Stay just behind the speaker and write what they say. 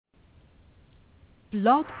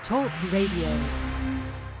Blog Talk Radio.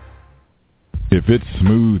 If it's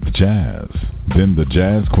smooth jazz, then the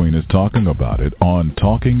Jazz Queen is talking about it on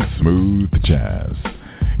Talking Smooth Jazz.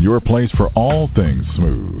 Your place for all things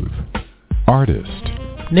smooth. Artist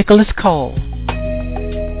Nicholas Cole.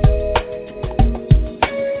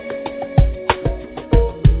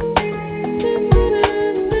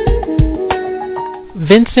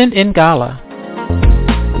 Vincent Ingala.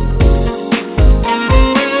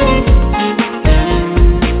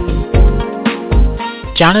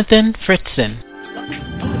 Jonathan Fritzen.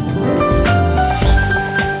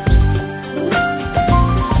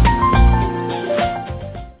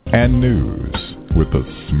 And news with the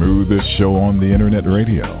smoothest show on the internet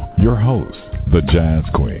radio. Your host, the Jazz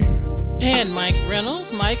Queen. And Mike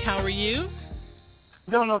Reynolds. Mike, how are you?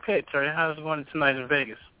 Doing okay, Terry. How's it going tonight in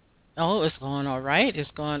Vegas? Oh, it's going all right. It's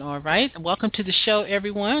going all right. Welcome to the show,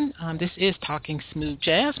 everyone. This is Talking Smooth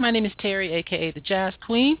Jazz. My name is Terry, a.k.a. the Jazz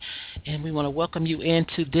Queen, and we want to welcome you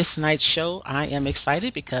into this night's show. I am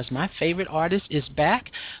excited because my favorite artist is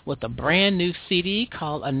back with a brand new CD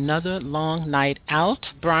called Another Long Night Out.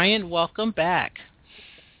 Brian, welcome back.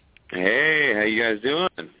 Hey, how you guys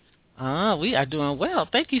doing? We are doing well.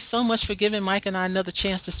 Thank you so much for giving Mike and I another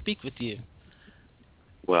chance to speak with you.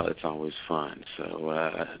 Well, it's always fun,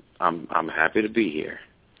 so I'm happy to be here.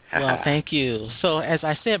 Well, thank you. So, as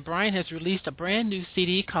I said, Brian has released a brand new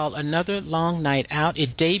CD called Another Long Night Out.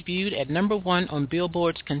 It debuted at #1 on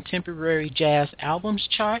Billboard's Contemporary Jazz Albums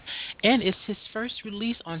chart, and it's his first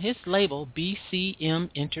release on his label,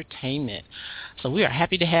 BCM Entertainment. So we are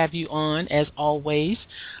happy to have you on, as always.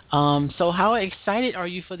 So how excited are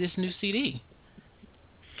you for this new CD?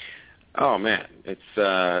 Oh, man, it's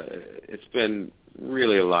been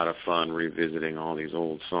really a lot of fun revisiting all these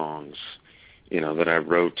old songs, that I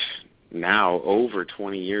wrote now over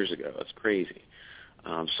 20 years ago. It's crazy.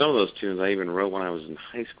 Some of those tunes I even wrote when I was in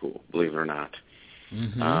high school, believe it or not.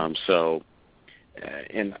 Mm-hmm.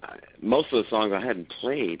 And most of the songs I hadn't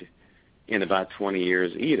played in about 20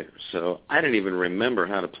 years either. So I didn't even remember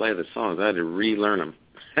how to play the songs. I had to relearn them.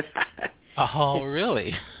 Oh,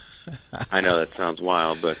 really? I know that sounds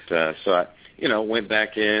wild, but so I, went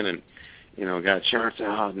back in and got charts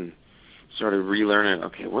out and started relearning.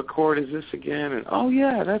 Okay, what chord is this again? And oh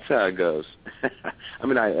yeah, that's how it goes. I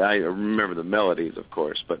mean, I remember the melodies, of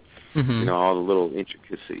course, but mm-hmm. All the little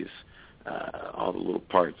intricacies, all the little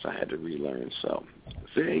parts I had to relearn. So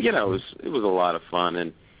it was a lot of fun,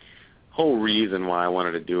 and whole reason why I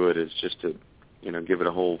wanted to do it is just to give it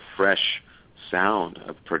a whole fresh sound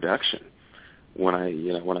of production. When I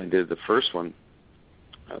did the first one,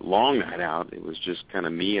 Long Night Out, it was just kind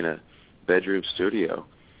of me in a bedroom studio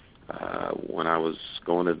when I was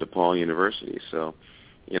going to DePaul University. So,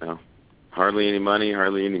 hardly any money,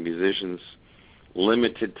 hardly any musicians,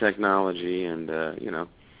 limited technology, and,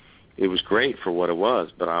 it was great for what it was,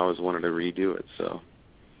 but I always wanted to redo it. So,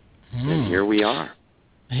 and here we are.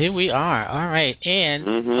 Here we are. All right. And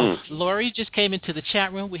Lori just came into the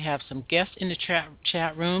chat room. We have some guests in the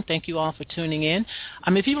chat room. Thank you all for tuning in.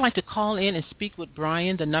 If you'd like to call in and speak with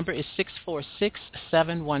Brian, the number is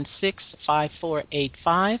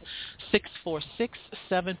 646-716-5485,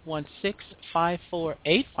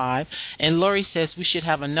 646-716-5485. And Lori says we should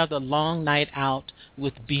have another long night out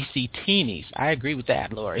with BC Teenies. I agree with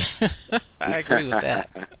that, Lori. I agree with that.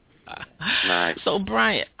 Nice. So,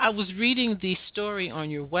 Brian, I was reading the story on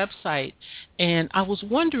your website, and I was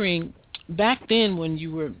wondering, back then when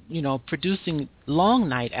you were, producing Long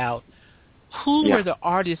Night Out, who were the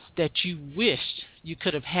artists that you wished you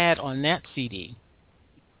could have had on that CD?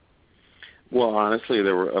 Well, honestly,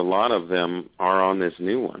 there were a lot of them are on this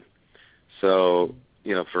new one. So,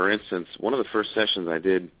 for instance, one of the first sessions I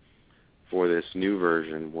did for this new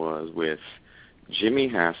version was with Jimmy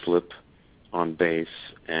Haslip on bass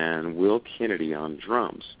and Will Kennedy on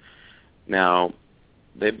drums. Now,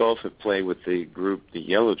 they both have played with the group the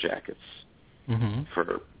Yellow Jackets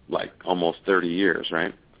for like almost 30 years,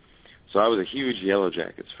 right? So I was a huge Yellow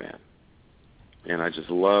Jackets fan, and I just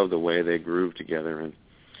love the way they groove together, and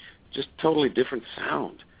just totally different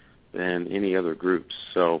sound than any other groups.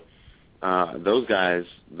 So those guys,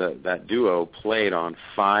 that duo, played on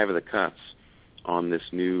 5 of the cuts on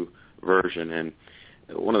this new version, and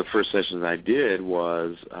one of the first sessions I did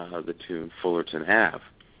was the tune Fullerton Ave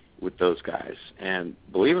with those guys. And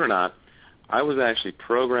believe it or not, I was actually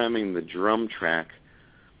programming the drum track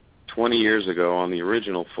 20 years ago on the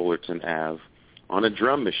original Fullerton Ave on a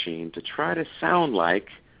drum machine to try to sound like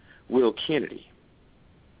Will Kennedy.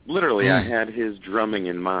 Literally, I had his drumming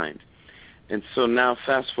in mind. And so now,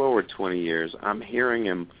 fast forward 20 years, I'm hearing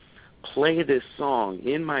him play this song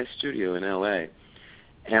in my studio in L.A.,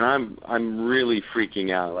 And I'm really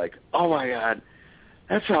freaking out, like, oh my God,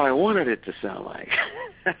 that's how I wanted it to sound like.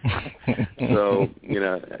 So,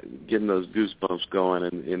 getting those goosebumps going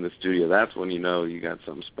in the studio, that's when you know you got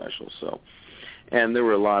something special. So, and there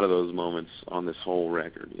were a lot of those moments on this whole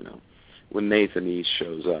record, when Nathan East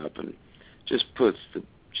shows up and just puts the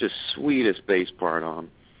just sweetest bass part on.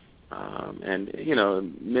 And,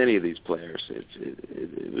 many of these players,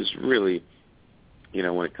 it was really,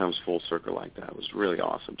 when it comes full circle like that, it was really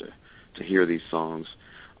awesome to hear these songs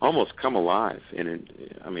almost come alive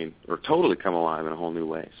or totally come alive in a whole new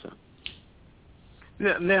way. So.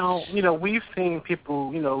 Yeah, now, we've seen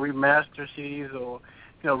people, remaster CDs or,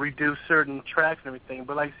 redo certain tracks and everything,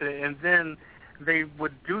 but like I said, and then they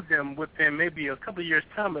would do them within maybe a couple of years'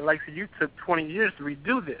 time, but like I said, you took 20 years to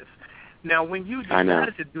redo this. Now, when you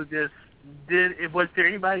decided to do this, was there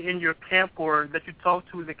anybody in your camp or that you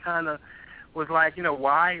talked to that kind of was like,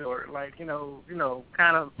 why, or like, kind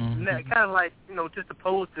of like, just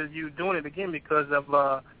opposed to you doing it again because of,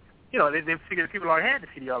 they figured people already had the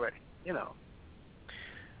CD already,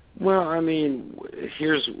 Well,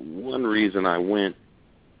 here's one reason I went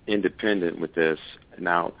independent with this.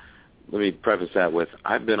 Now, let me preface that with,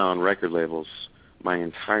 I've been on record labels my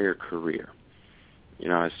entire career.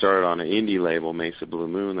 I started on an indie label, Mesa Blue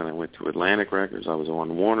Moon, then I went to Atlantic Records. I was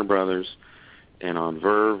on Warner Brothers and on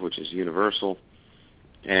Verve, which is Universal.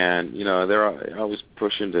 And, they're always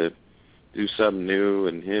pushing to do something new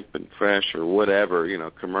and hip and fresh or whatever,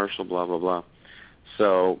 commercial, blah, blah, blah.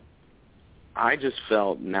 So I just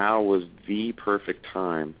felt now was the perfect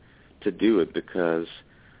time to do it because,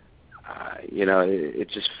 it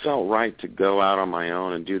just felt right to go out on my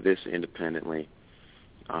own and do this independently.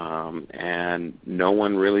 And no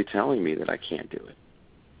one really telling me that I can't do it.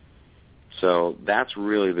 So that's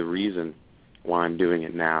really the reason why I'm doing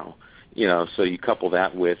it now. So you couple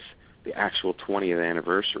that with the actual 20th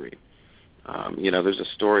anniversary. There's a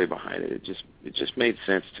story behind it. It just made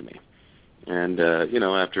sense to me. And,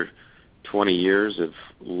 after 20 years of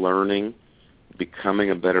learning, becoming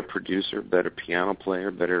a better producer, better piano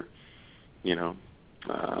player, better,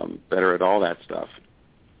 better at all that stuff,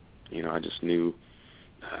 I just knew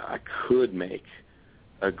I could make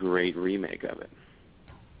a great remake of it.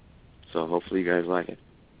 So hopefully you guys like it.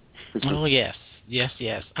 Oh, yes. Yes.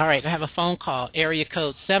 All right, I have a phone call. Area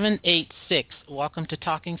code 786. Welcome to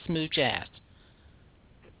Talking Smooth Jazz.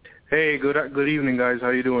 Hey, good evening, guys.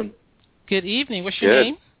 How you doing? Good evening. What's your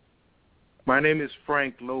name? My name is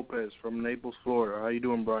Frank Lopez from Naples, Florida. How you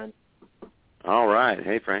doing, Brian? All right.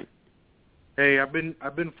 Hey, Frank. Hey, I've been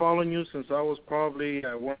following you since I was probably,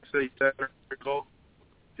 I want to say 7 years old.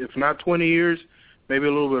 If not 20 years, maybe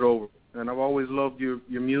a little bit over. And I've always loved your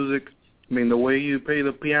music. The way you play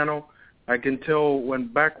the piano, I can tell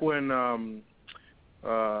back when I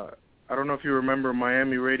don't know if you remember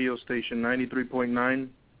Miami radio station 93.9,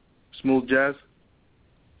 Smooth Jazz.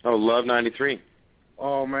 Oh, Love 93.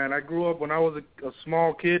 Oh, man, I grew up when I was a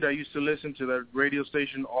small kid. I used to listen to that radio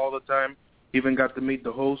station all the time. Even got to meet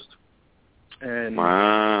the host. And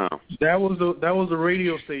wow. That was the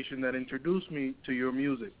radio station that introduced me to your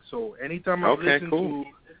music. So anytime I listen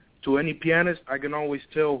to any pianist, I can always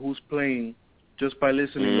tell who's playing just by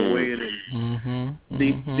listening the way it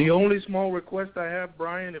is. The only small request I have,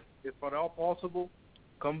 Brian, if at all possible,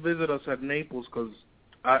 come visit us at Naples because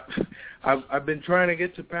I've been trying to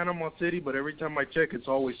get to Panama City, but every time I check, it's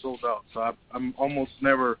always sold out. So I'm almost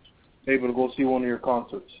never able to go see one of your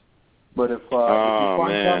concerts. But if you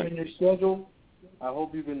find time in your schedule, I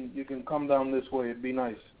hope you can come down this way. It'd be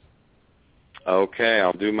nice. Okay,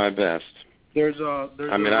 I'll do my best. There's I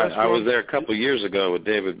was there a couple years ago with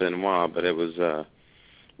David Benoit, but it was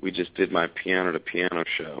we just did my piano to piano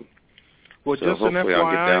show. Well, so just an hopefully FYI,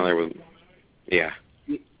 I'll get down there with. Yeah.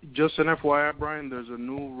 Just an FYI, Brian. There's a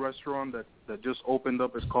new restaurant that just opened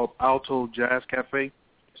up. It's called Alto Jazz Cafe.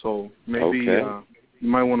 So maybe you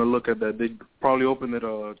might want to look at that. They probably opened it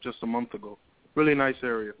just a month ago. Really nice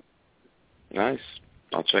area. Nice.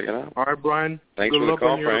 I'll check it out. All right, Brian. Thanks Good for the luck call,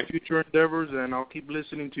 on your Frank. future endeavors, and I'll keep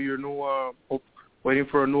listening to your new, waiting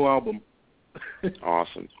for a new album.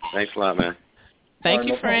 Awesome. Thanks a lot, man. Thank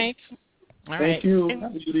you, Frank. All right. Thank you.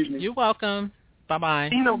 Have a good evening. You're welcome. Bye-bye.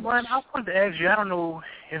 Brian, I wanted to ask you, I don't know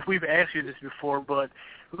if we've asked you this before, but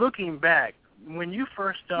looking back, when you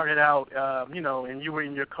first started out, and you were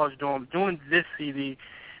in your college dorm doing this CD,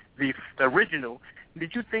 the original,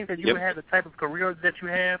 did you think that you would have the type of career that you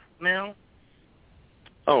have now?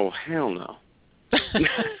 Oh, hell no.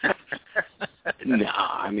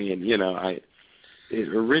 No,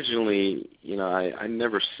 originally, I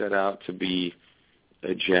never set out to be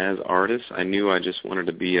a jazz artist. I knew I just wanted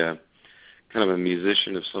to be a kind of a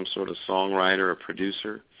musician of some sort of songwriter or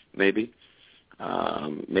producer, maybe.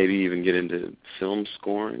 Maybe even get into film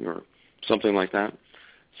scoring or something like that.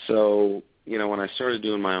 So, when I started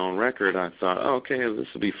doing my own record, I thought, okay, this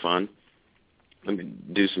will be fun. Let me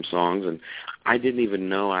do some songs. And I didn't even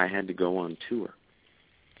know I had to go on tour.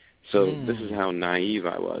 So this is how naive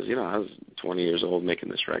I was. I was 20 years old making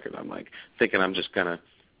this record. I'm like thinking I'm just going to,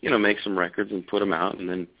 make some records and put them out and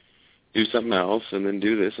then do something else and then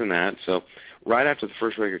do this and that. So right after the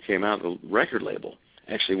first record came out, the record label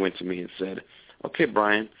actually went to me and said, okay,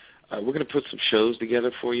 Brian, we're going to put some shows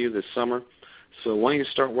together for you this summer. So why don't you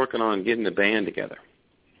start working on getting a band together?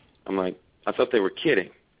 I'm like, I thought they were kidding.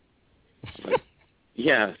 I'm like,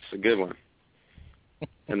 yeah, it's a good one.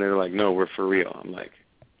 And they're like, no, we're for real. I'm like,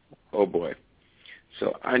 oh, boy.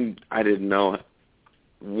 So I didn't know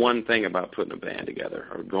one thing about putting a band together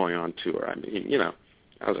or going on tour. I mean,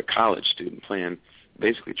 I was a college student playing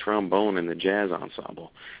basically trombone in the jazz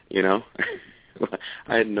ensemble,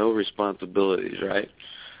 I had no responsibilities, right?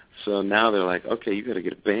 So now they're like, okay, you got to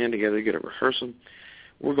get a band together, you got to rehearse them.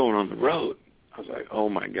 We're going on the road. I was like, oh,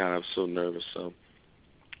 my God, I was so nervous. So,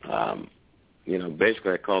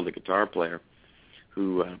 basically I called the guitar player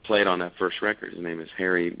who played on that first record. His name is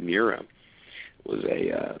Harry Mura. Was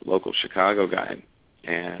a local Chicago guy.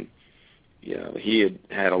 And, he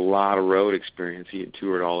had a lot of road experience. He had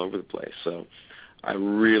toured all over the place. So I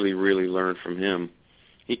really, really learned from him.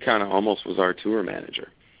 He kind of almost was our tour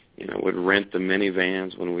manager. Would rent the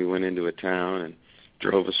minivans when we went into a town and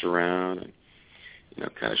drove us around and,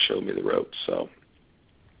 kind of showed me the ropes. So,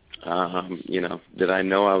 did I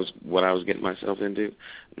know what I was getting myself into?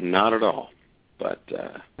 Not at all. But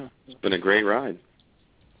it's been a great ride.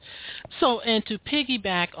 So, and to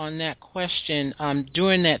piggyback on that question,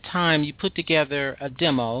 during that time you put together a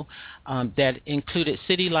demo that included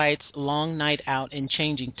City Lights, Long Night Out, and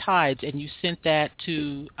Changing Tides, and you sent that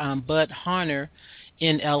to Bud Harner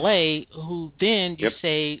in L.A., who then, you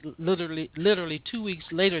say, literally 2 weeks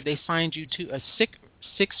later, they signed you to a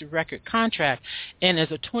six-record contract. And as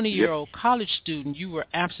a 20-year-old college student, you were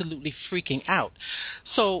absolutely freaking out.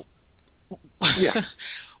 So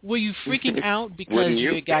were you freaking out because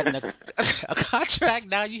you had gotten a contract?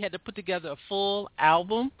 Now you had to put together a full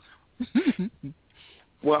album?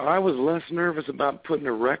 Well, I was less nervous about putting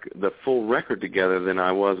the full record together than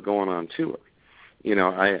I was going on tour.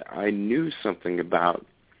 I knew something about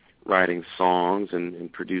writing songs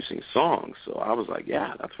and producing songs, so I was like,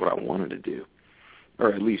 yeah, that's what I wanted to do,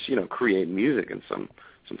 or at least create music in some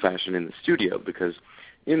fashion in the studio, because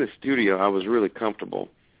in the studio I was really comfortable.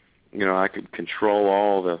 I could control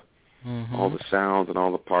all the sounds and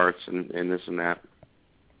all the parts and this and that.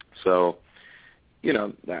 So,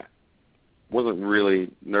 that wasn't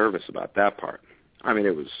really nervous about that part. I mean,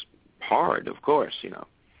 it was hard, of course,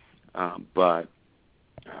 but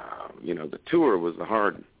the tour was the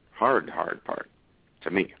hard part to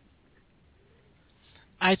me.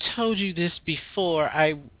 I told you this before.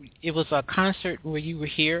 It was a concert where you were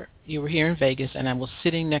here in Vegas, and I was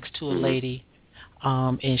sitting next to a lady,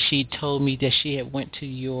 and she told me that she had went to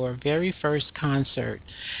your very first concert,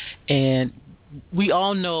 and we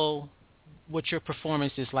all know what your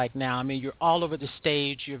performance is like now. I mean, you're all over the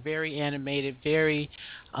stage. You're very animated,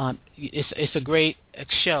 it's a great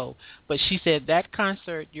show. But she said that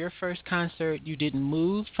concert, your first concert, you didn't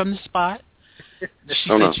move from the spot. She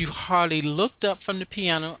said you hardly looked up from the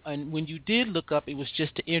piano, and when you did look up, it was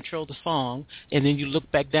just to intro the song, and then you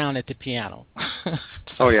looked back down at the piano.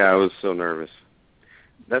 Oh yeah, I was so nervous.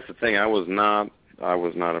 That's the thing. I was not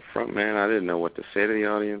a front man. I didn't know what to say to the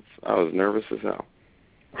audience. I was nervous as hell.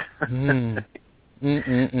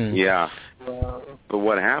 Yeah. But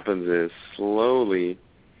what happens is slowly,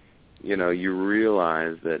 you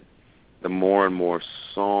realize that the more and more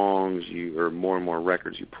songs more and more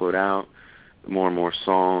records you put out, the more and more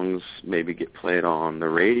songs maybe get played on the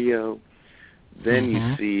radio. Then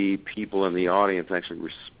you see people in the audience actually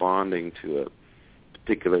responding to a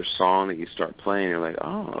particular song that you start playing. You're like,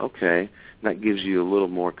 oh, okay. And that gives you a little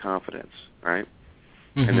more confidence, right?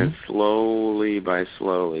 And then slowly by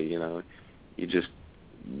slowly, you just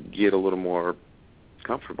get a little more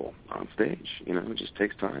comfortable on stage. It just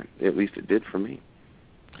takes time. At least it did for me.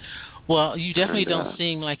 Well, you definitely don't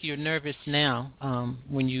seem like you're nervous now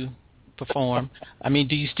when you perform. I mean,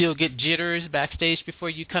 do you still get jitters backstage before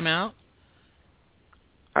you come out?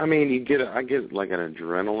 I mean, I get like an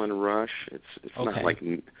adrenaline rush. It's not like,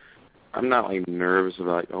 I'm not like nervous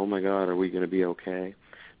about like, oh my God, are we going to be okay?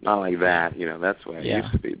 Not like that, that's the way I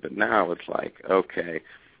used to be. But now it's like, okay,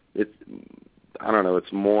 I don't know,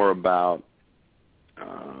 it's more about,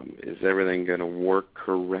 is everything going to work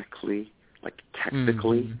correctly, like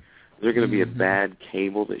technically? there going to be a bad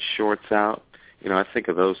cable that shorts out? I think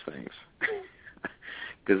of those things.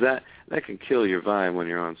 Because that can kill your vibe when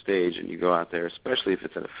you're on stage and you go out there, especially if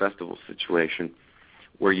it's in a festival situation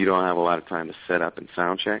where you don't have a lot of time to set up and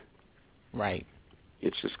sound check. Right.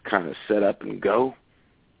 It's just kind of set up and go.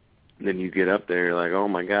 And then you get up there, you're like, oh,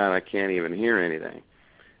 my God, I can't even hear anything.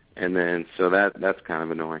 And then so that's kind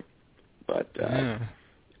of annoying. But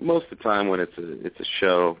most of the time when it's a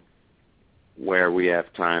show where we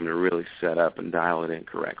have time to really set up and dial it in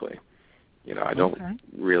correctly, I don't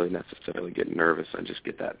really necessarily get nervous. I just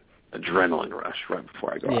get that adrenaline rush right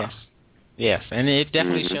before I go out. Yes, and it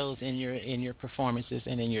definitely shows in your performances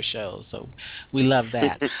and in your shows. So we love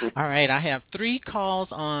that. All right, I have 3 calls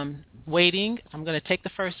waiting. I'm going to take the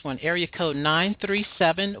first one. Area code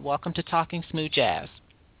 937. Welcome to Talking Smooth Jazz.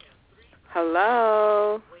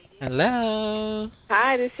 Hello. Hello.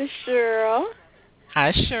 Hi, this is Cheryl.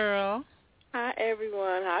 Hi, Cheryl. Hi,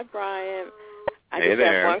 everyone. Hi, Brian. Hey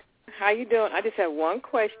there. How you doing? I just have one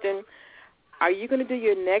question. Are you going to do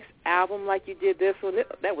your next album like you did this one?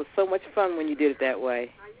 That was so much fun when you did it that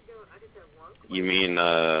way. You mean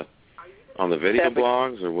on the video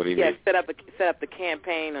blogs, or what do you mean? Yes, set up the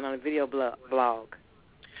campaign and on a video blog.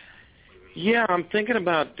 Yeah, I'm thinking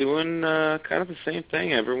about doing kind of the same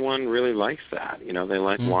thing. Everyone really likes that. They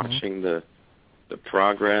like watching the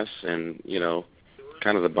progress and,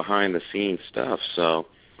 kind of the behind-the-scenes stuff. So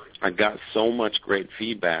I got so much great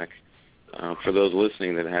feedback. For those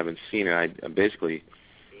listening that haven't seen it, I basically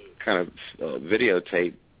kind of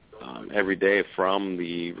videotape every day from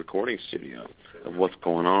the recording studio of what's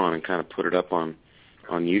going on and kind of put it up on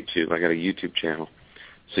YouTube. I got a YouTube channel.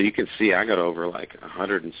 So you can see I got over like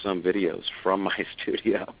 100 and some videos from my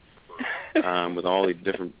studio with all the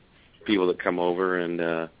different people that come over,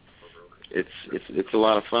 and it's a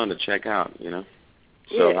lot of fun to check out,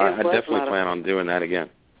 So I definitely plan on doing that again.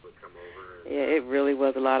 Yeah, it really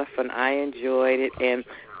was a lot of fun. I enjoyed it, and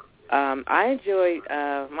I enjoyed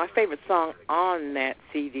my favorite song on that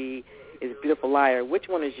CD is Beautiful Liar. Which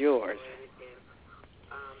one is yours?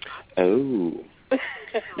 Oh,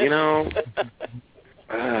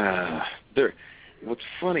 what's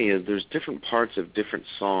funny is there's different parts of different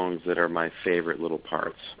songs that are my favorite little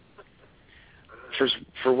parts.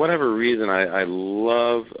 For whatever reason, I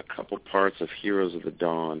love a couple parts of Heroes of the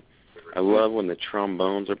Dawn. I love when the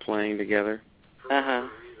trombones are playing together. Uh-huh.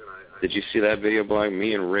 Did you see that video blog?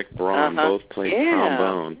 Me and Rick Braun both played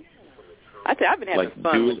trombone. I've been having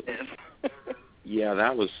fun with this. Yeah,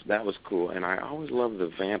 that was cool. And I always love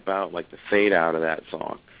the vamp out, like the fade out of that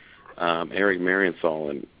song. Eric Marienthal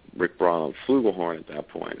and Rick Braun on flugelhorn at that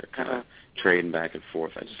point are kind of trading back and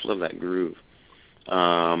forth. I just love that groove.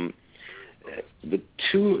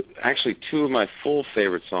 Two of my full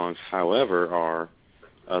favorite songs, however, are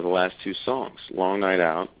the last 2 songs, Long Night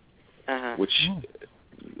Out, which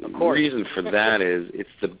the reason for that is it's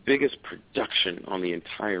the biggest production on the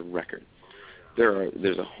entire record.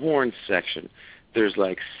 There's a horn section. There's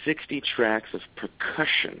like 60 tracks of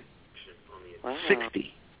percussion. Wow.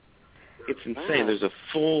 60. It's insane. Wow. There's a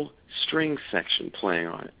full string section playing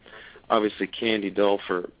on it. Obviously, Candy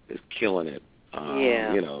Dulfer is killing it.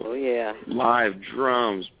 Live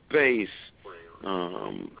drums, bass.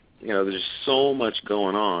 There's so much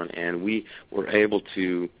going on, and we were able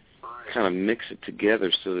to kind of mix it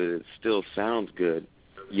together so that it still sounds good,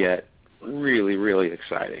 yet really, really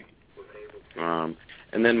exciting. And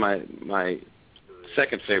then my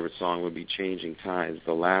second favorite song would be Changing Tides,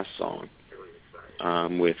 the last song,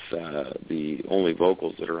 with the only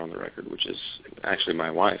vocals that are on the record, which is actually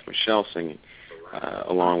my wife, Michelle, singing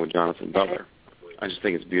along with Jonathan Butler. I just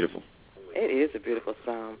think it's beautiful. It is a beautiful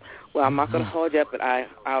song. Well, I'm not going to hold you up, but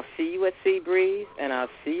I'll see you at Seabreeze, and I'll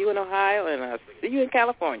see you in Ohio, and I'll see you in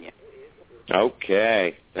California.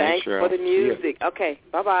 Okay. Thanks, Cheryl. For the music. Okay,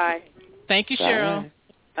 bye-bye. Thank you, Cheryl.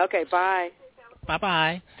 Okay, bye.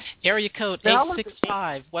 Bye-bye. Area code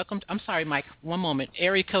 865. Welcome. I'm sorry, Mike. One moment.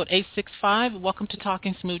 Area code 865. Welcome to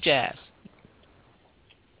Talking Smooth Jazz.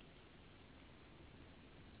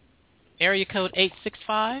 Area code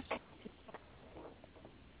 865.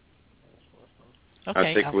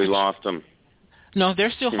 Okay. I think we lost them. No,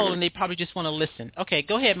 they're still holding. They probably just want to listen. Okay,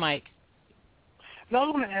 go ahead, Mike. Now, I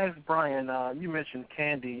want to ask Brian, you mentioned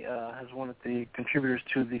Candy as one of the contributors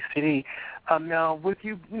to the CD. Now, with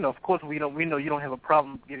you, of course, we know you don't have a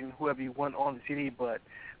problem getting whoever you want on the CD, but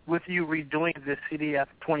with you redoing this CD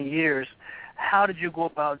after 20 years, how did you go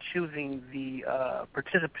about choosing the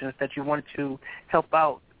participants that you wanted to help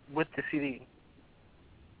out with the CD?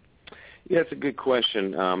 Yeah, it's a good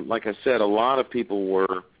question. Like I said, a lot of people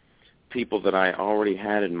were people that I already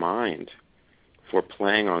had in mind for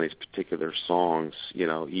playing on these particular songs,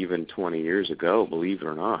 even 20 years ago, believe it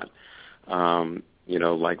or not.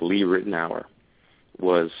 Like Lee Ritenour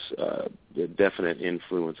was a definite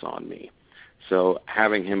influence on me. So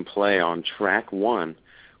having him play on track one,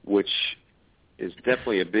 which is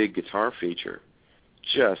definitely a big guitar feature,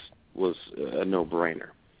 just was a no-brainer.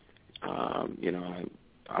 I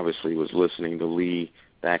obviously was listening to Lee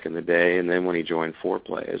back in the day, and then when he joined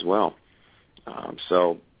Foreplay as well.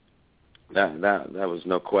 So that was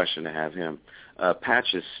no question to have him.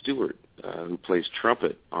 Patches Stewart, who plays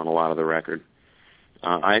trumpet on a lot of the record,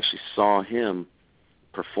 I actually saw him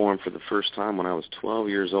perform for the first time when I was 12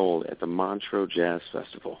 years old at the Montreux Jazz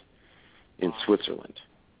Festival in Switzerland.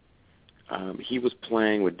 He was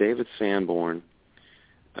playing with David Sanborn,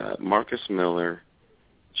 Marcus Miller,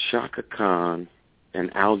 Chaka Khan,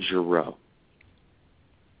 and Al Jarreau.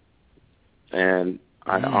 And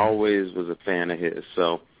I always was a fan of his,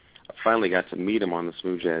 so I finally got to meet him on the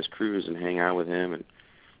Smooth Jazz Cruise and hang out with him and,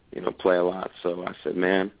 play a lot. So I said,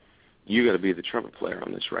 man, you got to be the trumpet player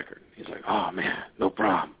on this record. He's like, oh, man, no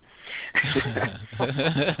problem.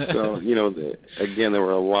 So, again, there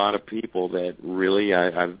were a lot of people that really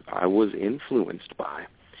I was influenced by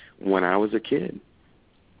when I was a kid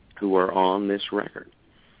who are on this record.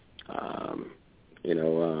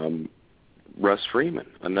 Russ Freeman,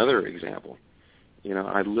 another example.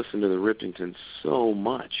 I listened to the Riptingtons so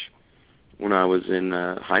much when I was in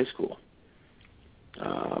high school.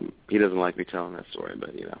 He doesn't like me telling that story,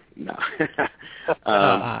 but, no.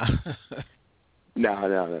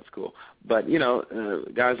 No, that's cool. But,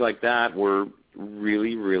 guys like that were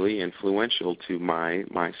really, really influential to my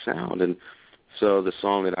sound. And so the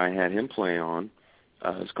song that I had him play on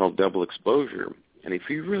is called Double Exposure. And if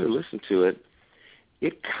you really listen to it,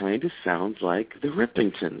 it kind of sounds like the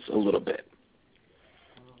Riptingtons a little bit.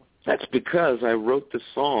 That's because I wrote the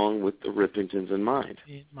song with the Riptingtons in mind.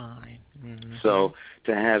 Mm-hmm. So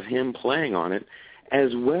to have him playing on it,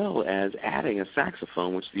 as well as adding a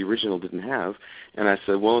saxophone, which the original didn't have, and I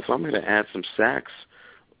said, well, if I'm going to add some sax,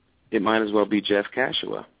 it might as well be Jeff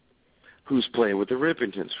Cashua, who's played with the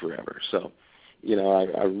Riptingtons forever. So,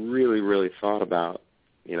 I really, really thought about,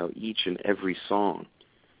 each and every song,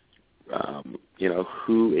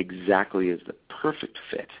 who exactly is the perfect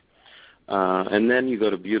fit. And then you go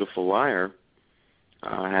to Beautiful Liar,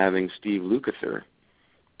 having Steve Lukather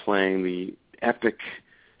playing the epic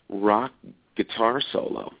rock guitar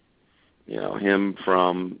solo. Him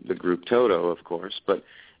from the group Toto, of course, but,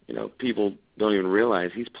 people don't even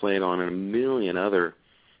realize he's played on a million other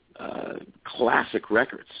classic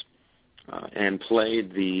records and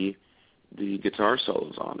played the guitar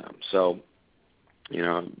solos on them. So,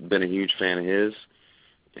 I've been a huge fan of his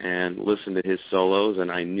and listened to his solos, and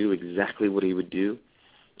I knew exactly what he would do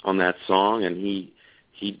on that song, and he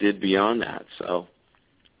did beyond that. So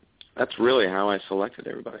that's really how I selected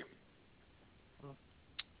everybody.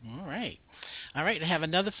 All right. I have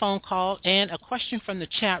another phone call and a question from the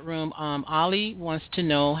chat room. Ali wants to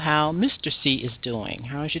know how Mr. C is doing.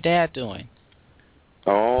 How is your dad doing?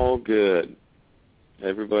 All good.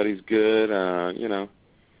 Everybody's good.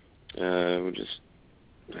 We're just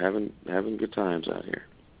having good times out here.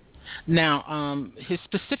 Now, his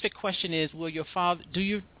specific question is: will your father? Do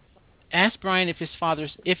you ask Brian if his father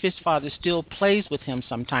still plays with him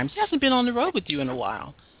sometimes? He hasn't been on the road with you in a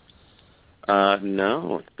while.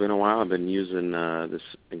 No, it's been a while. I've been using this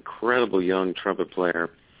incredible young trumpet player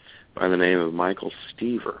by the name of Michael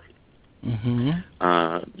Stever.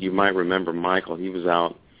 Mm-hmm. You might remember Michael. He was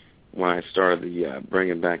out when I started the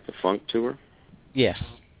Bringing Back the Funk tour. Yes.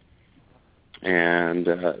 And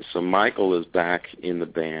so Michael is back in the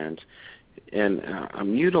band, and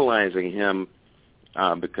I'm utilizing him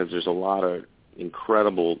because there's a lot of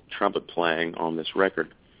incredible trumpet playing on this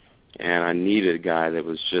record, and I needed a guy that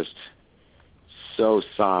was just so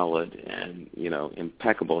solid and,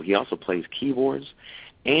 impeccable. He also plays keyboards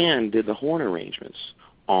and did the horn arrangements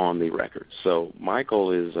on the record. So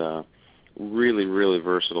Michael is a really, really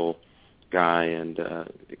versatile guy and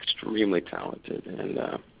extremely talented and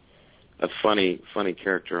a funny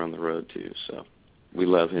character on the road too. So we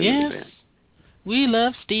love him in the band. We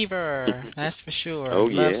love Stever, that's for sure. Oh,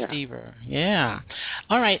 love yeah. Stever. Yeah.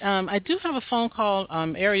 All right. I do have a phone call,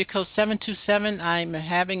 area code 727. I'm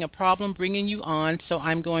having a problem bringing you on, so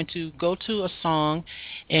I'm going to go to a song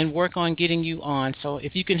and work on getting you on. So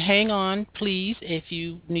if you can hang on, please. If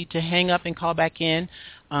you need to hang up and call back in,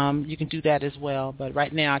 you can do that as well. But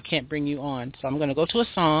right now I can't bring you on. So I'm going to go to a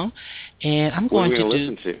song, and I'm going to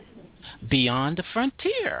listen to Beyond the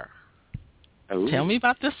Frontier. Ooh. Tell me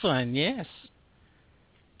about this one. Yes.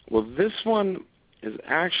 Well, this one is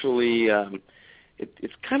actually,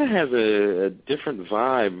 it kind of has a different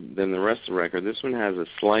vibe than the rest of the record. This one has a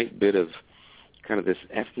slight bit of kind of this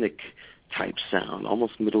ethnic type sound,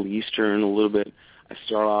 almost Middle Eastern a little bit. I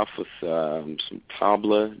start off with some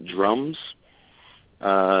tabla drums.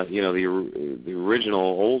 The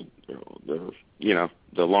original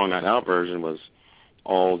the Long Night Out version was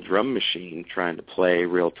all drum machine trying to play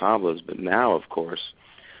real tablas, but now, of course,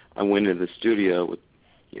 I went into the studio with,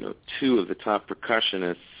 two of the top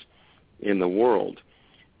percussionists in the world,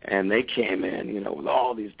 and they came in, with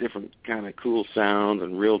all these different kind of cool sounds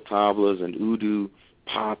and real tablas and oud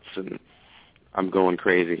pots, and I'm going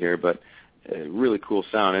crazy here, but really cool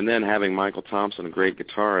sound. And then having Michael Thompson, a great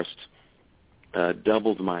guitarist,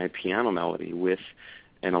 doubled my piano melody with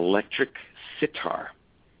an electric sitar.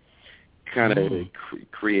 Kind of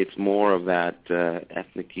creates more of that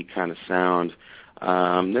ethnic-y kind of sound.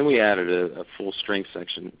 Then we added a full string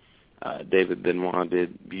section. David Benoit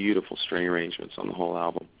did beautiful string arrangements on the whole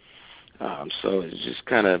album. So it just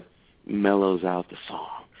kind of mellows out the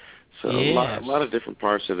song. So a lot of different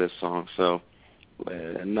parts of this song. So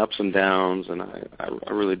and ups and downs, and I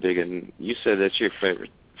really dig it. And you said that's your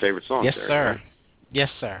favorite song. Yes, there, sir. Right? Yes,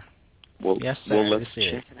 sir. Well, yes, sir. Well, let's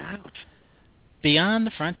check it out. Beyond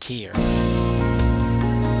the Frontier.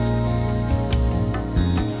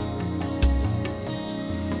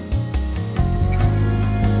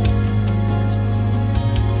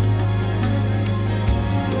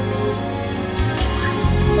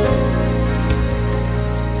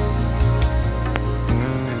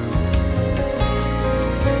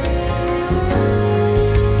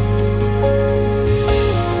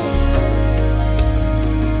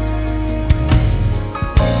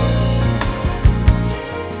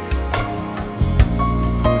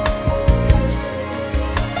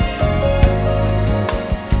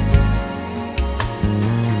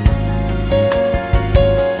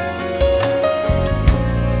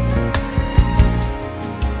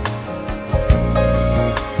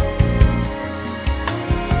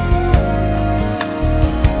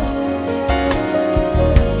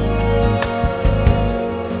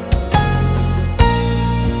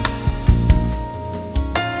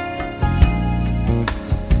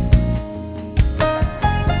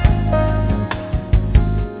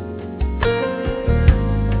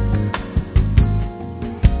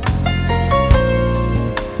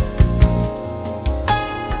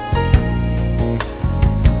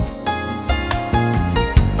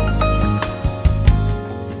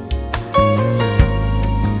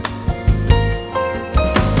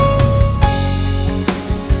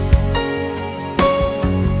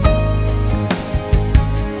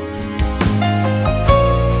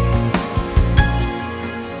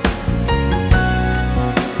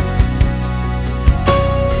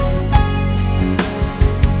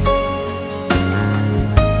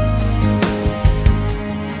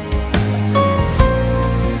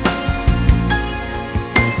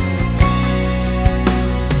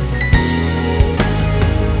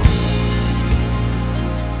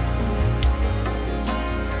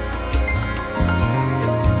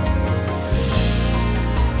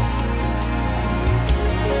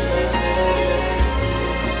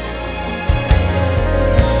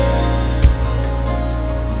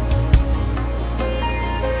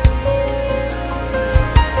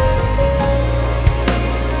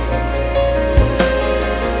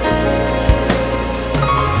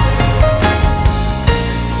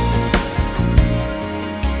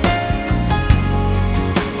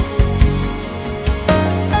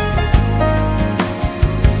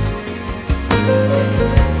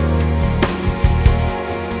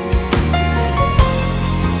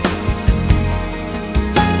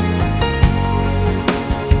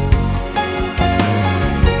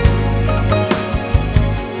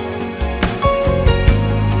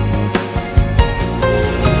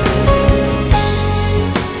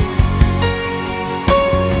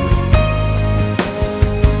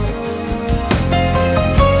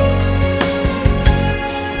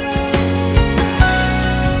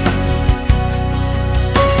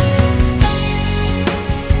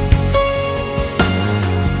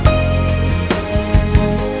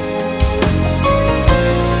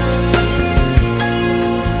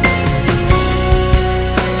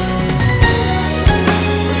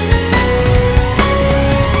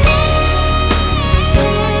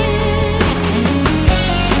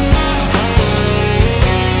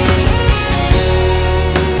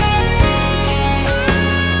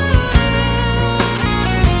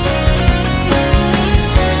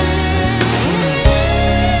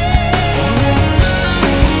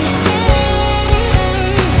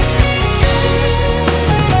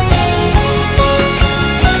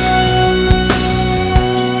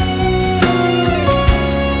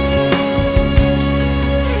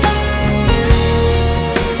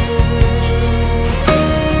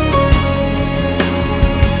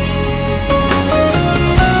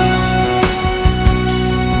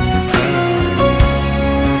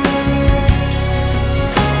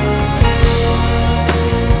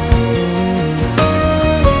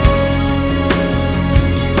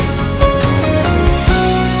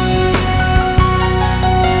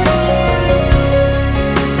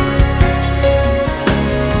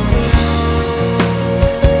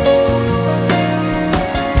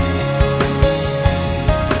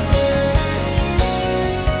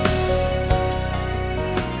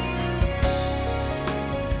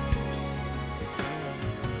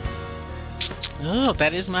 Well,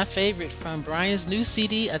 that is my favorite from Brian's new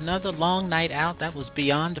CD, Another Long Night Out. That was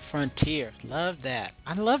Beyond the Frontier. Love that.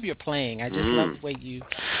 I love your playing. I just love the way you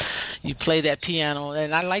play that piano,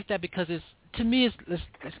 and I like that because to me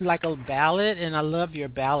it's like a ballad, and I love your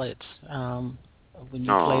ballads when you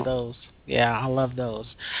play those. Yeah, I love those.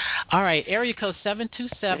 All right, area code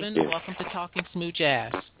 727. Welcome to Talking Smooth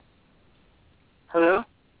Jazz. Hello.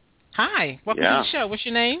 Hi. Welcome to the show. What's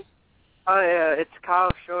your name? Oh yeah, it's Kyle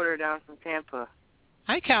Schroeder down from Tampa.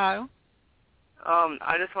 Hi, Kyle.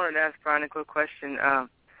 I just wanted to ask Brian a quick question.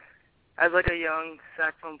 As like a young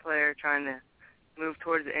saxophone player trying to move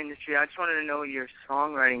towards the industry, I just wanted to know what your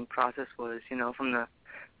songwriting process was. From the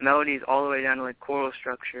melodies all the way down to like choral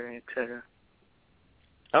structure, etc.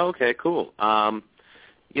 Okay, cool.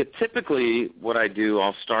 Typically what I do,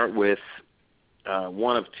 I'll start with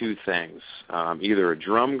one of two things, either a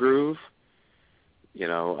drum groove,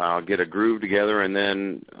 I'll get a groove together and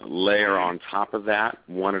then layer on top of that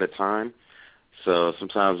one at a time. So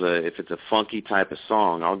sometimes if it's a funky type of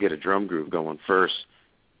song, I'll get a drum groove going first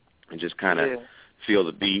and just kind of feel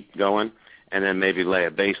the beat going, and then maybe lay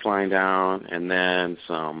a bass line down and then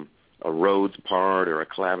a Rhodes part or a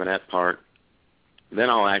clavinet part. Then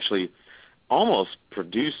I'll actually almost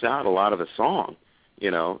produce out a lot of the song,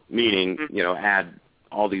 meaning, add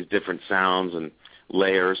all these different sounds and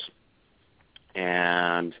layers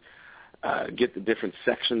and get the different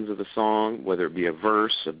sections of the song, whether it be a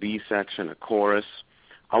verse, a B section, a chorus.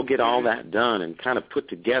 I'll get all that done and kind of put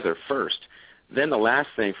together first. Then the last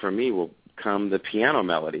thing for me will come the piano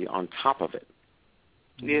melody on top of it.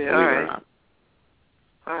 Yeah, all right.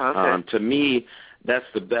 Oh, okay. To me, that's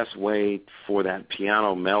the best way for that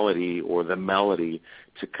piano melody or the melody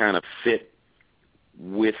to kind of fit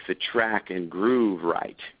with the track and groove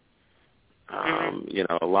right. A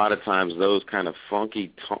lot of times those kind of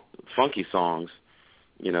funky songs,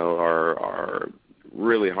 are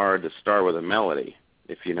really hard to start with a melody,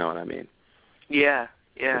 if you know what I mean. Yeah.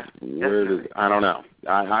 I don't know.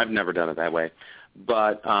 I've never done it that way.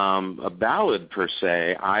 But a ballad, per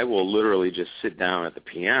se, I will literally just sit down at the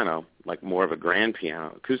piano, like more of a grand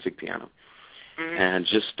piano, acoustic piano, and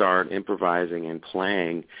just start improvising and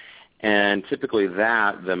playing. And typically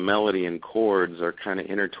the melody and chords are kind of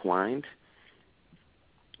intertwined.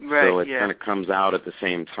 Right, so it kind of comes out at the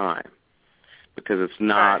same time, because it's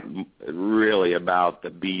not really about the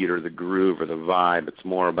beat or the groove or the vibe. It's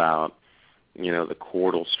more about, the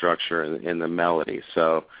chordal structure and the melody.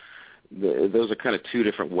 So those are kind of two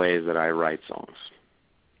different ways that I write songs.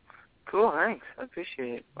 Cool, thanks. I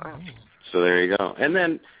appreciate it. Wow. So there you go. And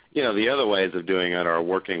then, the other ways of doing it are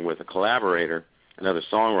working with a collaborator, another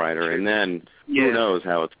songwriter, and then who knows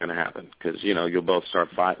how it's going to happen, because, you'll both start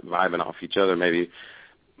vibing off each other. Maybe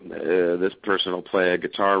this person will play a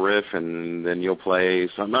guitar riff, and then you'll play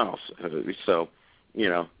something else. So,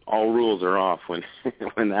 all rules are off when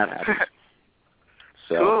that happens.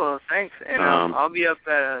 So, cool, thanks. And I'll be up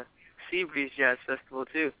at a Seabreeze Jazz Festival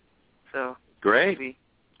too. So great,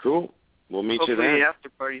 cool. We'll meet you there. Hopefully after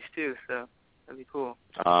parties too. So that'd be cool.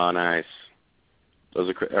 Oh, nice.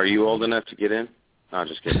 Are you old enough to get in? No,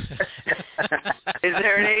 just kidding. Is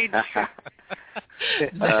there an age?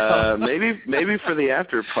 Maybe for the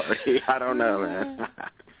after party. I don't know, man.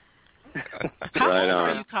 How old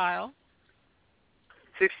are you, Kyle?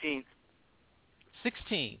 16.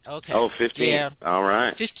 16. Okay. Oh, 15. Yeah. All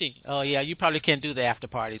right. 15. Oh, yeah. You probably can't do the after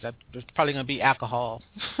parties. There's probably going to be alcohol.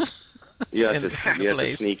 You have to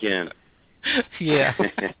sneak in. Yeah.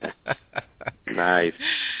 Nice.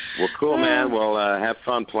 Well, cool, man. Well, have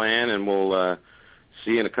fun playing, and we'll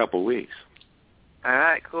see you in a couple of weeks. All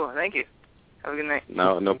right. Cool. Thank you. Have a good night.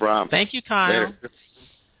 No problem. Thank you, Kyle. Later.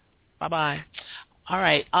 Bye-bye. All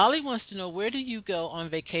right. Ollie wants to know, where do you go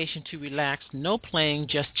on vacation to relax? No playing,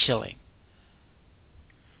 just chilling.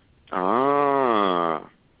 Well,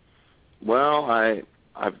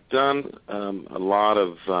 I've done a lot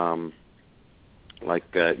of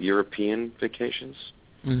European vacations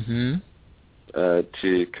to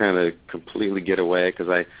kind of completely get away, because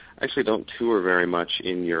I actually don't tour very much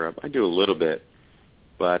in Europe. I do a little bit,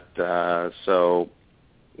 but so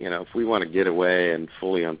if we want to get away and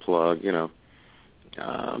fully unplug,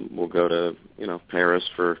 we'll go to Paris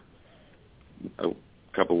for a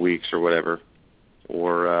couple weeks or whatever,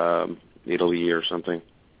 or Italy or something.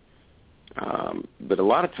 But a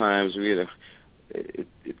lot of times it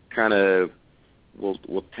kind of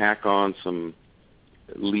we'll tack on some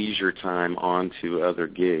leisure time onto other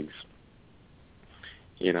gigs.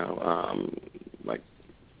 Like,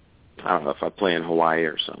 I don't know, if I play in Hawaii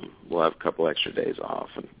or something, we'll have a couple extra days off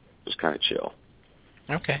and just kind of chill.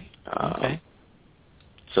 Okay. Okay.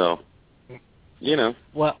 So You know.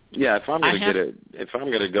 Well, yeah. If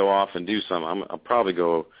I'm gonna go off and do something, I'll probably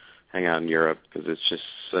go hang out in Europe because it's just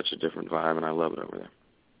such a different vibe, and I love it over there.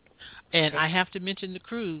 And I have to mention the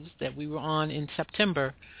cruise that we were on in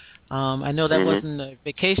September. I know that wasn't a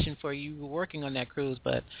vacation for you. You were working on that cruise,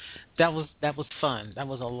 but that was fun. That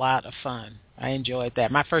was a lot of fun. I enjoyed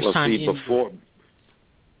that. My first time in Europe.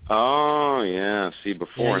 Oh yeah. See,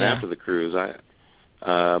 before and after the cruise,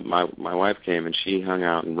 my wife came and she hung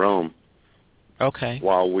out in Rome. Okay.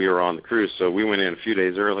 While we were on the cruise, so we went in a few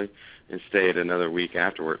days early and stayed another week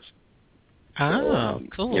afterwards. Oh, so,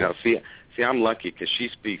 cool. You know, see, I'm lucky because she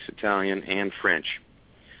speaks Italian and French.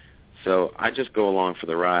 So I just go along for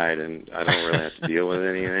the ride, and I don't really have to deal with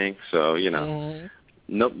anything. So, you know,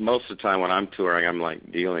 most of the time when I'm touring, I'm,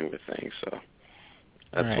 like, dealing with things. So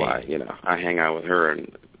that's why, you know, I hang out with her,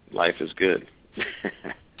 and life is good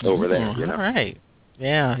over there, you know. All right.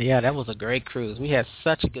 Yeah, that was a great cruise. We had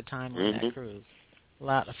such a good time on that cruise. A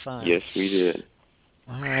lot of fun. Yes, we did.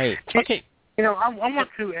 All right. Okay. You know, I want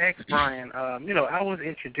to ask Brian, you know, I was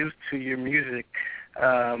introduced to your music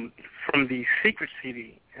from the Secret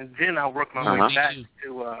CD, and then I worked my way back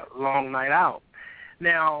to Long Night Out.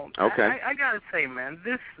 Now, I got to say, man,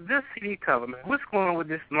 this CD cover, man, what's going on with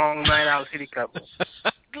this Long Night Out CD cover?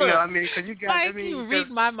 You know, I mean, because you guys, you read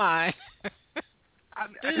my mind.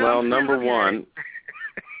 Well, number one,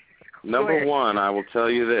 I will tell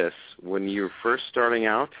you this. When you're first starting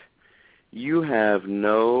out, you have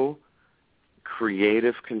no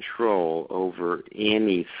creative control over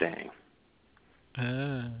anything.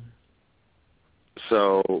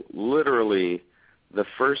 So literally, the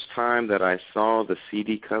first time that I saw the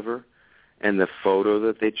CD cover and the photo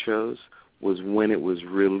that they chose was when it was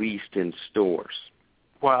released in stores.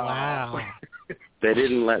 Wow. They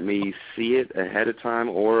didn't let me see it ahead of time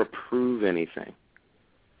or approve anything.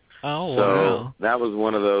 Oh, so wow. That was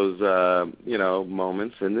one of those, you know,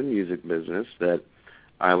 moments in the music business that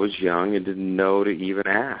I was young and didn't know to even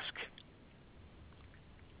ask.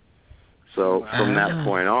 So from that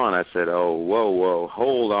point on, I said, oh, whoa,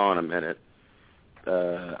 hold on a minute.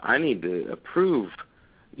 I need to approve,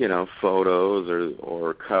 you know, photos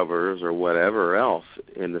or covers or whatever else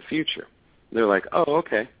in the future. They're like, oh,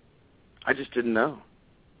 okay. I just didn't know.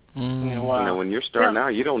 Wow. You know, when you're starting out,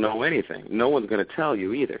 you don't know anything. No one's going to tell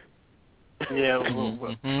you either. Yeah,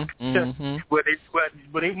 but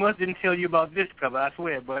they must didn't tell you about this cover, I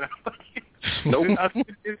swear. But nope,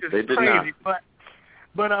 they did crazy. not.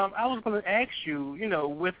 But I was going to ask you, you know,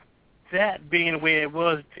 with that being where it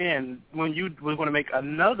was then, when you were going to make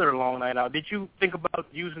another Long Night Out, did you think about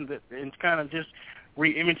using and kind of just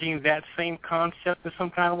re-imaging that same concept in some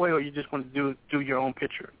kind of way, or you just want to do your own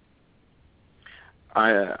picture?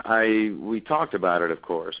 We talked about it, of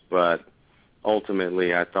course, but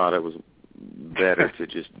ultimately I thought it was better to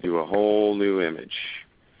just do a whole new image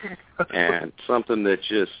and something that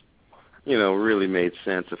just, you know, really made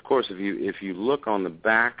sense. Of course, if you look on the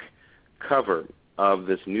back cover of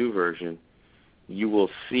this new version, you will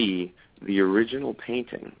see the original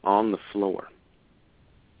painting on the floor.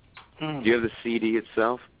 Do you have the CD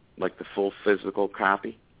itself, like the full physical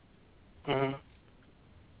copy? Mm-hmm.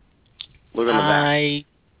 Look on the back.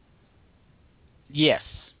 Yes.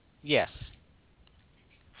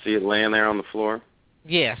 See it laying there on the floor?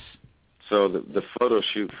 Yes. So the photo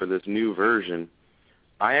shoot for this new version,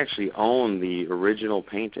 I actually own the original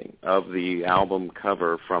painting of the album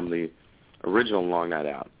cover from the original Long Night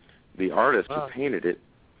Out. The artist who painted it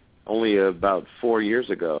only about 4 years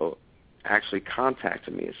ago actually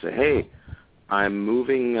contacted me and said, hey, I'm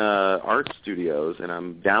moving art studios and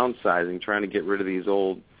I'm downsizing, trying to get rid of these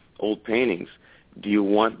old paintings. Do you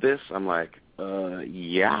want this? I'm like,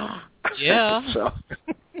 yeah. Yeah.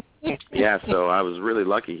 So I was really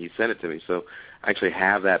lucky. He sent it to me. So I actually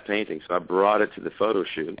have that painting. So I brought it to the photo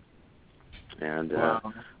shoot, and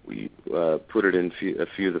we put it in a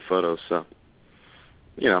few of the photos. So,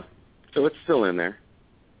 you know, so it's still in there.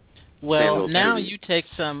 Well, now you take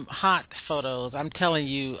some hot photos. I'm telling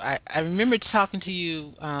you, I remember talking to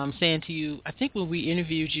you, saying to you, I think when we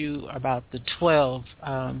interviewed you about the 12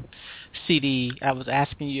 CD, I was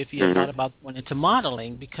asking you if you had thought about going into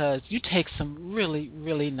modeling because you take some really,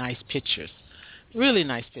 really nice pictures. Really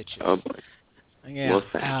nice pictures. Oh, boy. Yeah. Well,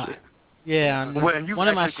 thank you. Yeah. Well, and one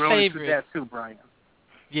of my favorites. Into that too, Brian.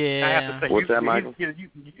 Yeah. I have to say, what's that, Michael?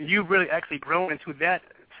 You really actually grown into that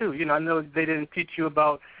too. You know, I know they didn't teach you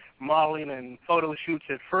about modeling and photo shoots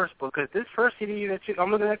at first, because this first CD that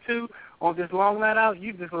I'm looking at too, on this Long Night Out,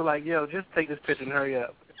 you just were like, yo, just take this picture and hurry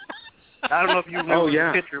up. I don't know if you remember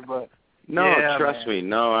the picture, but no, trust me,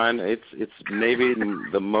 no, it's maybe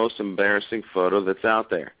the most embarrassing photo that's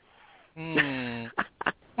out there.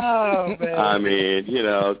 Oh, man. I mean,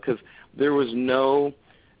 because there was no.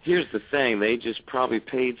 Here's the thing: they just probably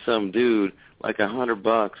paid some dude like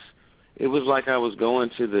 $100. It was like I was going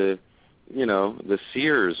to the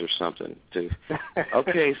Sears or something.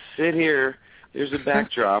 Okay, sit here. Here's a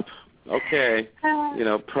backdrop. Okay,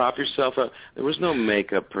 prop yourself up. There was no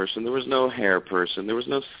makeup person. There was no hair person. There was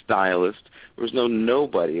no stylist. There was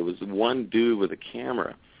nobody. It was one dude with a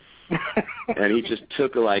camera, and he just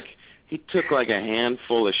took like a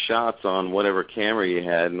handful of shots on whatever camera he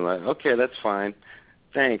had, and like, okay, that's fine.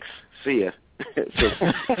 Thanks. See ya.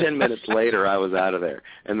 So 10 minutes later, I was out of there,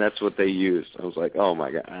 and that's what they used. I was like, oh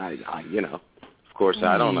my God, of course,